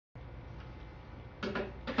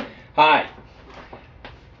Hi.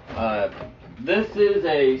 This is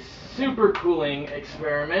a supercooling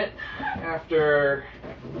experiment. After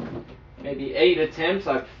maybe 8 attempts,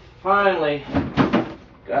 I've finally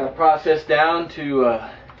got a process down to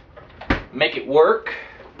make it work.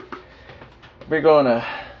 We're going to...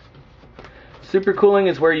 Supercooling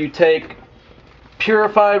is where you take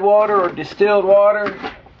purified water or distilled water,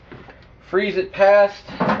 freeze it past,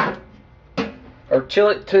 or chill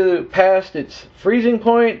it to past its freezing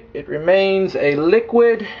point. It remains a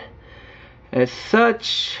liquid as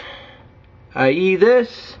such, i.e.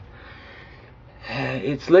 this.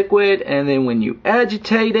 It's liquid, and then when you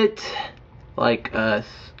agitate it, like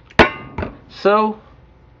so,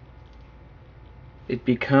 it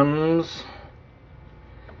becomes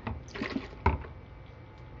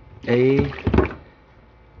a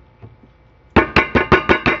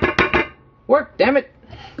work, damn it.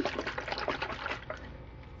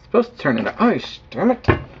 Supposed to turn into ice, damn it.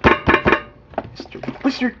 Mr.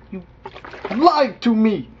 Wizard, you lied to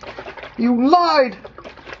me. You lied.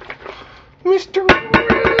 Mr.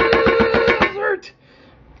 Wizard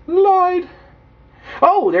lied.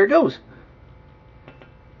 Oh, there it goes.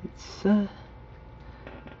 It's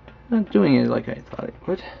not doing it like I thought it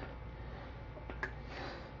would.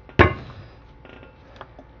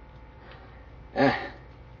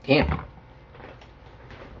 Damn.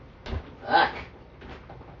 Fuck.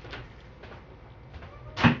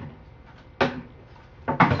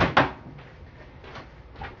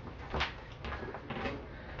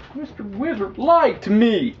 Mr. Wizard lied to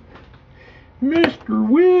me. Mr.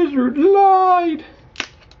 Wizard lied.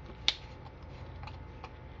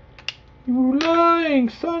 You lying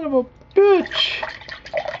son of a bitch.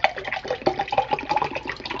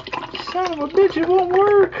 Son of a bitch, it won't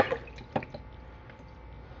work.